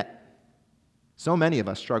 And yet, so many of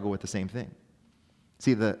us struggle with the same thing.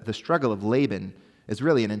 See, the struggle of Laban is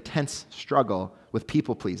really an intense struggle with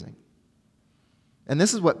people-pleasing. And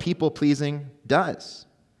this is what people-pleasing does.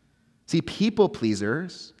 See,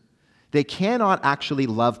 people-pleasers, they cannot actually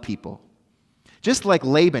love people. Just like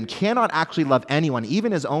Laban cannot actually love anyone,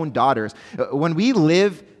 even his own daughters. When we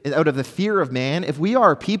live out of the fear of man, if we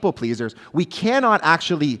are people-pleasers, we cannot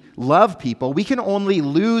actually love people. We can only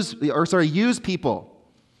use people.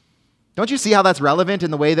 Don't you see how that's relevant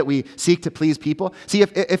in the way that we seek to please people? See,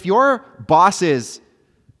 if your boss's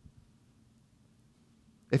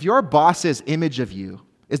image of you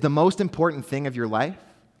is the most important thing of your life,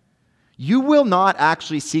 you will not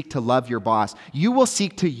actually seek to love your boss. You will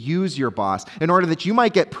seek to use your boss in order that you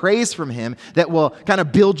might get praise from him that will kind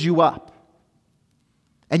of build you up.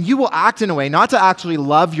 And you will act in a way not to actually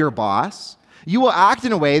love your boss. You will act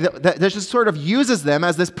in a way that just sort of uses them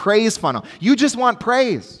as this praise funnel. You just want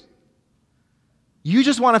praise. You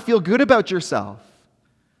just want to feel good about yourself.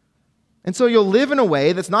 And so you'll live in a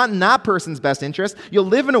way that's not in that person's best interest. You'll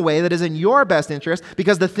live in a way that is in your best interest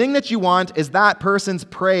because the thing that you want is that person's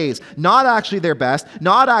praise, not actually their best,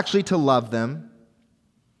 not actually to love them.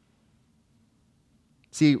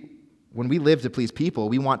 See, when we live to please people,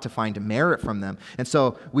 we want to find merit from them. And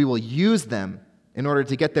so we will use them in order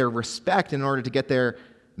to get their respect, in order to get their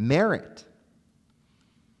merit.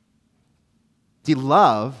 See,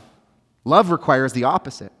 love requires the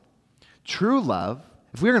opposite. True love,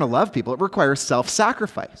 if we're going to love people, it requires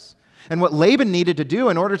self-sacrifice. And what Laban needed to do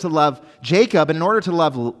in order to love Jacob, and in order to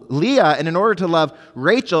love Leah, and in order to love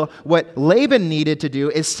Rachel, what Laban needed to do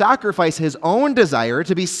is sacrifice his own desire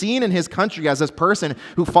to be seen in his country as this person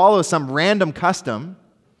who follows some random custom.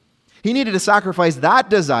 He needed to sacrifice that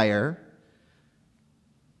desire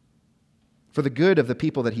for the good of the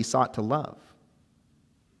people that he sought to love.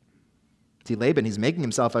 See, Laban, he's making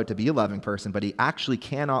himself out to be a loving person, but he actually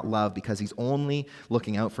cannot love because he's only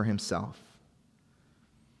looking out for himself.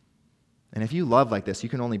 And if you love like this, you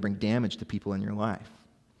can only bring damage to people in your life.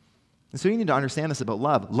 And so you need to understand this about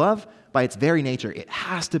love. Love, by its very nature, it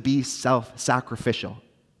has to be self-sacrificial.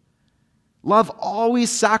 Love always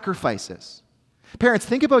sacrifices. Parents,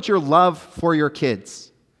 think about your love for your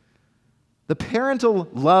kids. The parental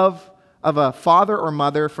love of a father or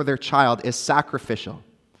mother for their child is sacrificial.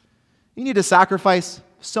 You need to sacrifice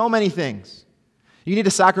so many things. You need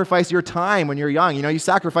to sacrifice your time when you're young. You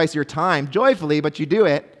sacrifice your time joyfully, but you do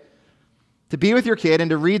it to be with your kid and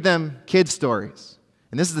to read them kids' stories.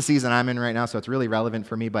 And this is the season I'm in right now, so it's really relevant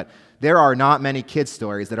for me, but there are not many kids'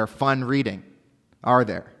 stories that are fun reading, are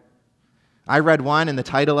there? I read one, and the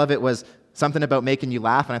title of it was something about making you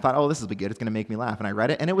laugh, and I thought, oh, this will be good. It's going to make me laugh. And I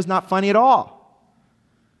read it, and it was not funny at all.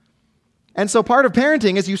 And so part of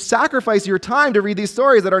parenting is you sacrifice your time to read these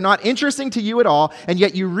stories that are not interesting to you at all, and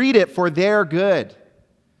yet you read it for their good.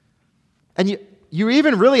 And you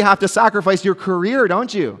even really have to sacrifice your career,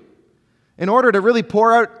 don't you? In order to really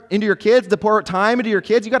pour out into your kids, to pour out time into your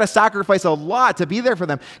kids, you got to sacrifice a lot to be there for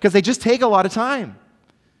them because they just take a lot of time.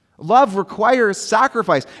 Love requires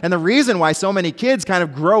sacrifice. And the reason why so many kids kind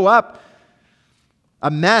of grow up a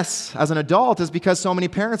mess as an adult is because so many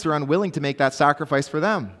parents are unwilling to make that sacrifice for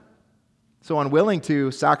them. So unwilling to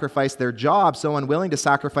sacrifice their job, so unwilling to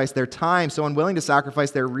sacrifice their time, so unwilling to sacrifice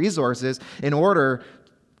their resources in order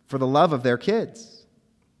for the love of their kids.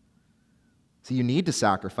 So you need to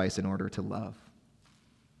sacrifice in order to love.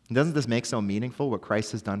 Doesn't this make so meaningful what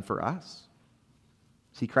Christ has done for us?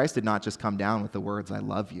 See, Christ did not just come down with the words, "I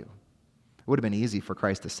love you." It would have been easy for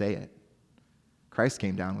Christ to say it. Christ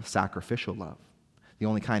came down with sacrificial love, the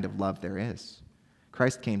only kind of love there is.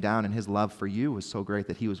 Christ came down, and his love for you was so great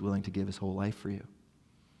that he was willing to give his whole life for you.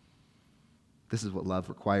 This is what love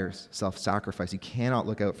requires, self-sacrifice. You cannot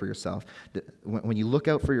look out for yourself. When you look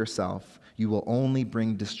out for yourself, you will only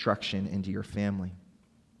bring destruction into your family.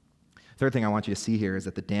 Third thing I want you to see here is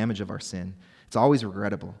that the damage of our sin, it's always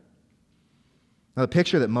regrettable. Now, the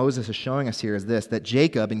picture that Moses is showing us here is this, that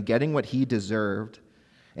Jacob, in getting what he deserved,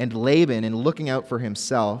 and Laban, in looking out for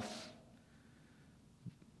himself,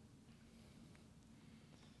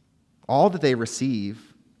 all that they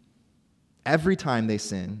receive every time they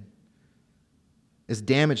sin is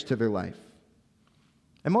damage to their life.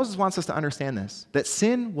 And Moses wants us to understand this, that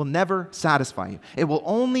sin will never satisfy you. It will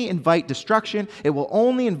only invite destruction. It will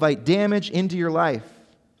only invite damage into your life.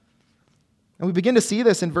 And we begin to see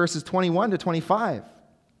this in verses 21 to 25.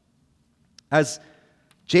 As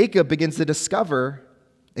Jacob begins to discover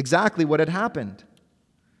exactly what had happened.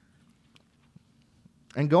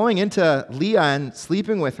 And going into Leah and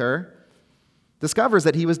sleeping with her, discovers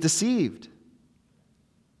that he was deceived.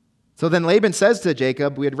 So then Laban says to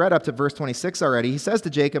Jacob, we had read up to verse 26 already, he says to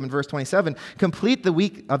Jacob in verse 27, "Complete the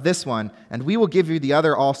week of this one, and we will give you the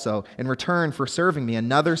other also in return for serving me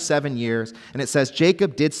another 7 years." And it says,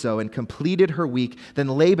 Jacob did so and completed her week. Then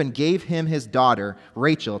Laban gave him his daughter,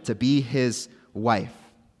 Rachel, to be his wife.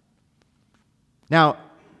 Now,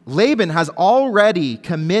 Laban has already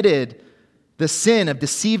committed the sin of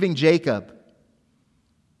deceiving Jacob.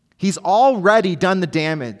 He's already done the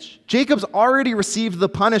damage. Jacob's already received the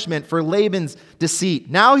punishment for Laban's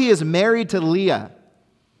deceit. Now he is married to Leah.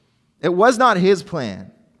 It was not his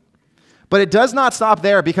plan. But it does not stop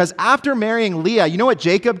there, because after marrying Leah, you know what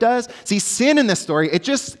Jacob does? See, sin in this story, it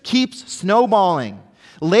just keeps snowballing.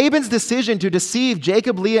 Laban's decision to deceive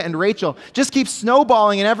Jacob, Leah, and Rachel just keeps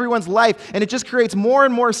snowballing in everyone's life, and it just creates more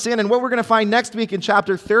and more sin. And what we're going to find next week in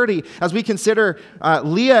chapter 30, as we consider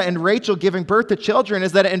Leah and Rachel giving birth to children,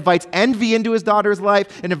 is that it invites envy into his daughter's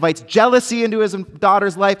life, it invites jealousy into his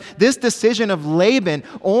daughter's life. This decision of Laban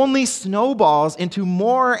only snowballs into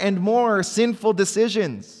more and more sinful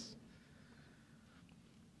decisions.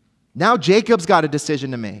 Now Jacob's got a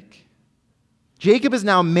decision to make. Jacob is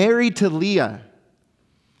now married to Leah.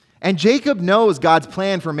 And Jacob knows God's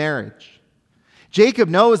plan for marriage. Jacob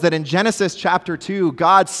knows that in Genesis chapter 2,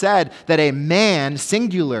 God said that a man,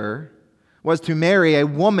 singular, was to marry a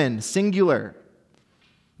woman, singular.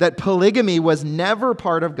 That polygamy was never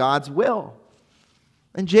part of God's will.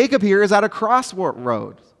 And Jacob here is at a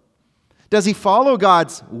crossroad. Does he follow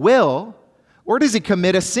God's will, or does he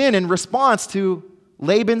commit a sin in response to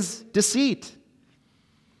Laban's deceit?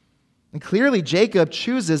 And clearly Jacob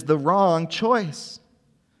chooses the wrong choice.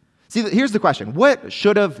 See, here's the question. What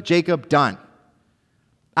should have Jacob done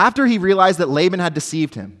after he realized that Laban had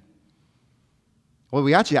deceived him? Well,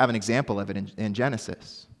 we actually have an example of it in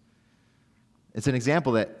Genesis. It's an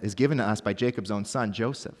example that is given to us by Jacob's own son,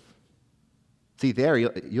 Joseph. See, there,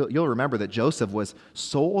 you'll remember that Joseph was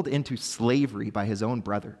sold into slavery by his own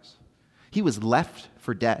brothers. He was left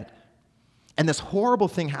for dead. And this horrible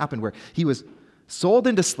thing happened where he was sold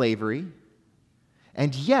into slavery,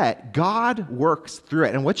 and yet, God works through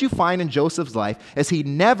it. And what you find in Joseph's life is he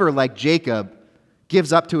never, like Jacob,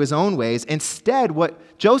 gives up to his own ways. Instead,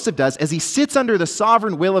 what Joseph does is he sits under the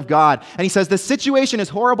sovereign will of God. And he says, the situation is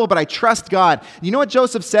horrible, but I trust God. You know what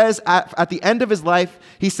Joseph says at the end of his life?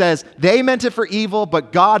 He says, they meant it for evil,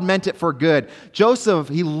 but God meant it for good. Joseph,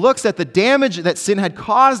 he looks at the damage that sin had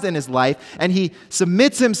caused in his life, and he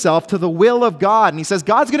submits himself to the will of God. And he says,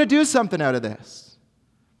 God's going to do something out of this.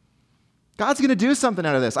 God's going to do something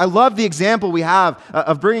out of this. I love the example we have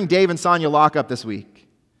of bringing Dave and Sonia Locke up this week,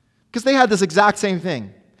 because they had this exact same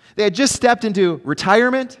thing. They had just stepped into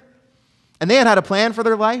retirement, and they had a plan for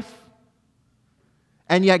their life,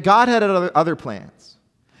 and yet God had other plans.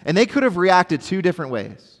 And they could have reacted two different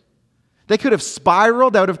ways. They could have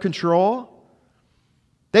spiraled out of control.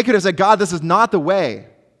 They could have said, God, this is not the way.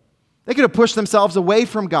 They could have pushed themselves away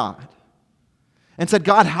from God and said,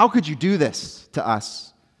 God, how could you do this to us?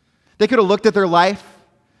 They could have looked at their life.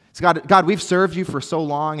 Said, God, we've served you for so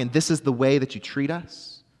long, and this is the way that you treat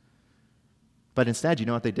us. But instead, you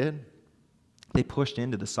know what they did? They pushed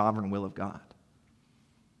into the sovereign will of God.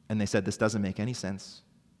 And they said, this doesn't make any sense.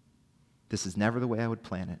 This is never the way I would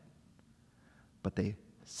plan it. But they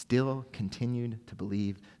still continued to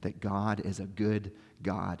believe that God is a good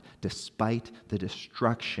God, despite the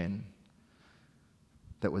destruction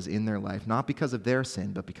that was in their life, not because of their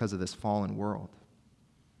sin, but because of this fallen world.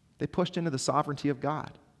 They pushed into the sovereignty of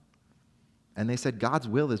God. And they said, God's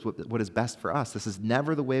will is what is best for us. This is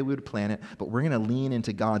never the way we would plan it, but we're going to lean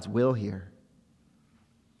into God's will here.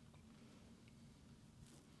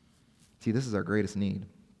 See, this is our greatest need,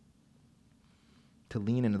 to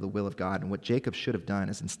lean into the will of God. And what Jacob should have done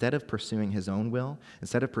is, instead of pursuing his own will,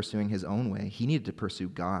 instead of pursuing his own way, he needed to pursue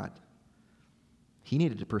God. He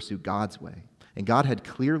needed to pursue God's way. And God had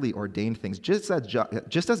clearly ordained things. Just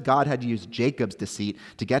as God had used Jacob's deceit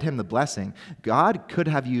to get him the blessing, God could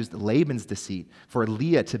have used Laban's deceit for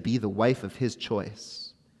Leah to be the wife of his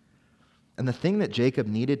choice. And the thing that Jacob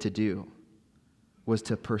needed to do was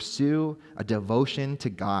to pursue a devotion to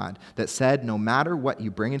God that said, no matter what you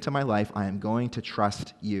bring into my life, I am going to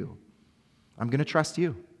trust you. I'm going to trust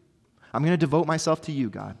you. I'm going to devote myself to you,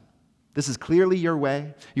 God. This is clearly your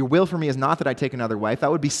way. Your will for me is not that I take another wife.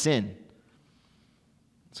 That would be sin.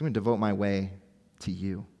 So I'm going to devote my way to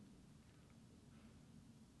you.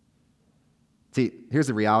 See, here's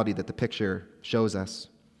the reality that the picture shows us.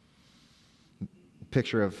 The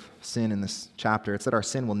picture of sin in this chapter. It's that our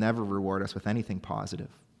sin will never reward us with anything positive.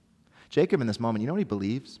 Jacob in this moment, you know what he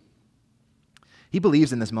believes? He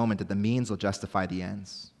believes in this moment that the means will justify the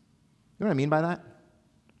ends. You know what I mean by that?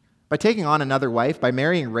 By taking on another wife, by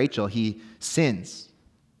marrying Rachel, he sins.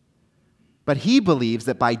 But he believes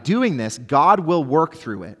that by doing this, God will work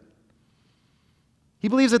through it. He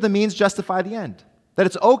believes that the means justify the end, that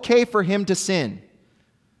it's okay for him to sin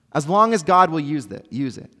as long as God will use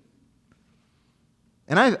it.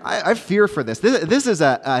 And I fear for this. This is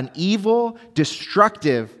an evil,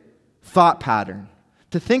 destructive thought pattern,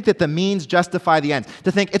 to think that the means justify the ends,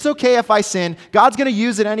 to think it's okay if I sin, God's going to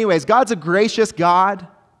use it anyways. God's a gracious God.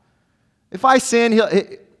 If I sin,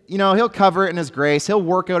 He'll cover it in His grace. He'll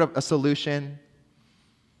work out a solution.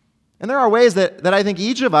 And there are ways that I think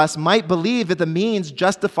each of us might believe that the means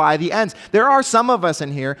justify the ends. There are some of us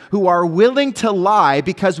in here who are willing to lie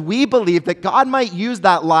because we believe that God might use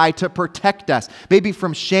that lie to protect us, maybe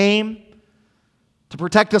from shame, to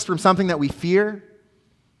protect us from something that we fear.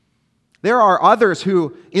 There are others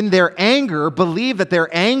who, in their anger, believe that their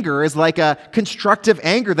anger is like a constructive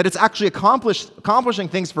anger, that it's actually accomplishing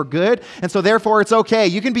things for good, and so therefore it's okay.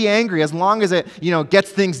 You can be angry as long as it,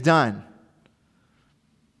 gets things done.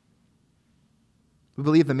 We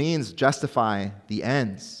believe the means justify the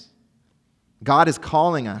ends. God is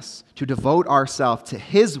calling us to devote ourselves to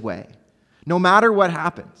His way, no matter what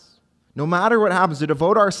happens. No matter what happens, to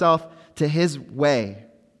devote ourselves to His way,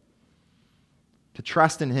 to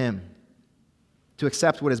trust in Him, to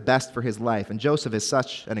accept what is best for his life. And Joseph is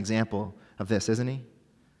such an example of this, isn't he?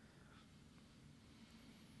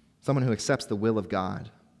 Someone who accepts the will of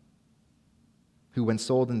God, who when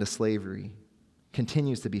sold into slavery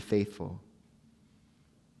continues to be faithful,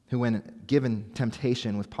 who when given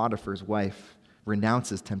temptation with Potiphar's wife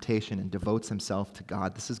renounces temptation and devotes himself to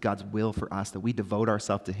God. This is God's will for us, that we devote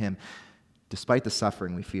ourselves to Him despite the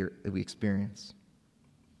suffering we experience.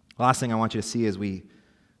 The last thing I want you to see as we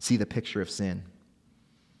see the picture of sin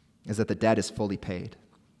is that the debt is fully paid.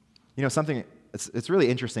 It's really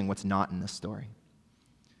interesting what's not in this story.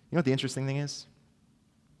 You know what the interesting thing is?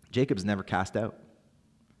 Jacob's never cast out.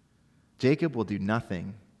 Jacob will do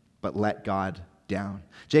nothing but let God down.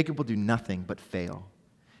 Jacob will do nothing but fail.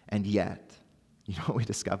 And yet, you know what we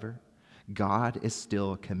discover? God is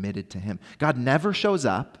still committed to him. God never shows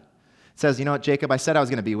up, says, you know what, Jacob, I said I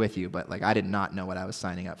was going to be with you, but I did not know what I was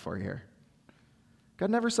signing up for here.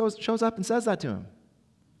 God never shows up and says that to him.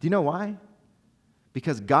 Do you know why?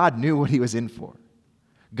 Because God knew what he was in for.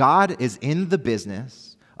 God is in the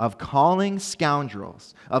business of calling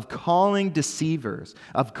scoundrels, of calling deceivers,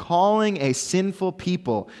 of calling a sinful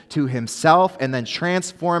people to himself and then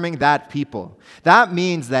transforming that people. That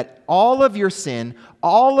means that all of your sin,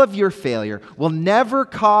 all of your failure will never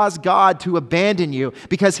cause God to abandon you,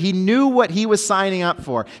 because he knew what he was signing up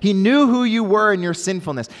for. He knew who you were in your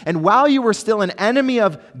sinfulness. And while you were still an enemy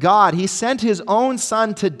of God, he sent his own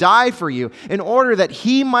son to die for you in order that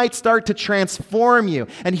he might start to transform you.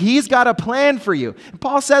 And he's got a plan for you. And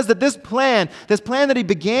Paul says that this plan that he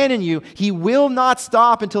began in you, he will not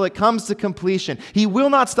stop until it comes to completion. He will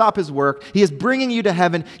not stop his work. He is bringing you to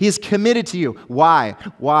heaven. He is committed to you. Why?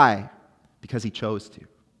 Because he chose to.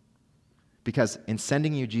 Because in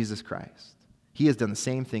sending you Jesus Christ, he has done the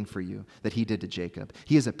same thing for you that he did to Jacob.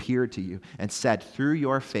 He has appeared to you and said, through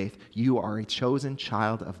your faith, you are a chosen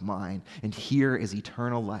child of mine, and here is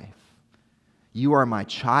eternal life. You are my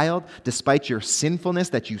child, despite your sinfulness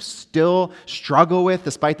that you still struggle with,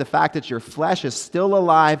 despite the fact that your flesh is still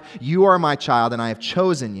alive. You are my child, and I have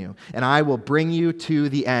chosen you, and I will bring you to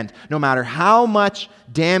the end. No matter how much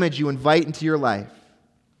damage you invite into your life,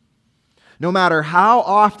 no matter how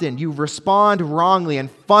often you respond wrongly and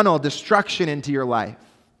funnel destruction into your life,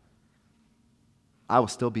 I will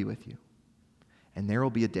still be with you. And there will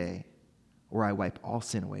be a day where I wipe all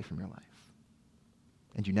sin away from your life.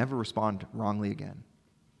 And you never respond wrongly again.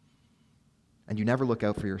 And you never look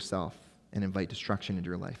out for yourself and invite destruction into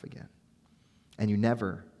your life again. And you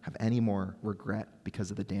never have any more regret because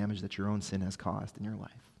of the damage that your own sin has caused in your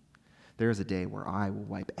life. There is a day where I will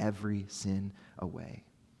wipe every sin away.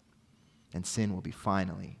 And sin will be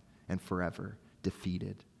finally and forever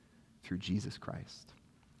defeated through Jesus Christ.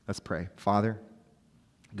 Let's pray. Father,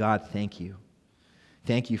 God, thank you.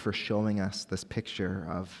 Thank you for showing us this picture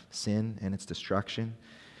of sin and its destruction.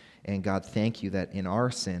 And God, thank you that in our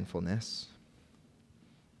sinfulness,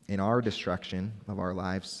 in our destruction of our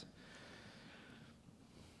lives,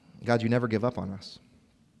 God, you never give up on us.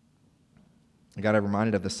 And God, I'm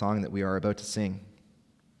reminded of the song that we are about to sing.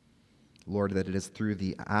 Lord, that it is through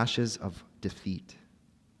the ashes of defeat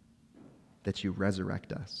that you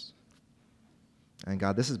resurrect us. And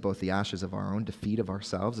God, this is both the ashes of our own defeat of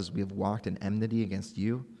ourselves as we have walked in enmity against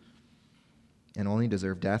you and only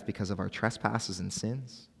deserve death because of our trespasses and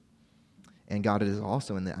sins. And God, it is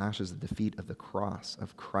also in the ashes of defeat of the cross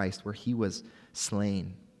of Christ where he was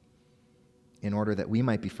slain in order that we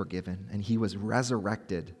might be forgiven, and he was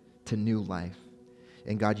resurrected to new life.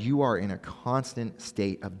 And God, you are in a constant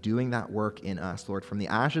state of doing that work in us, Lord, from the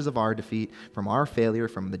ashes of our defeat, from our failure,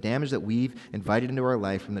 from the damage that we've invited into our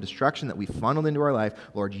life, from the destruction that we funneled into our life.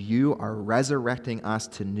 Lord, you are resurrecting us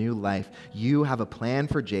to new life. You have a plan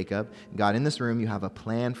for Jacob. God, in this room, you have a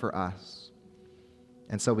plan for us.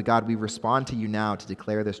 And so, God, we respond to you now to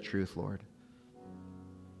declare this truth, Lord.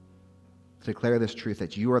 To declare this truth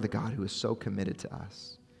that you are the God who is so committed to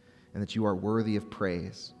us and that you are worthy of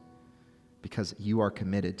praise because you are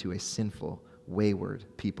committed to a sinful, wayward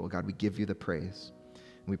people. God, we give you the praise.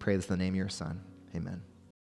 And we pray this in the name of your Son. Amen.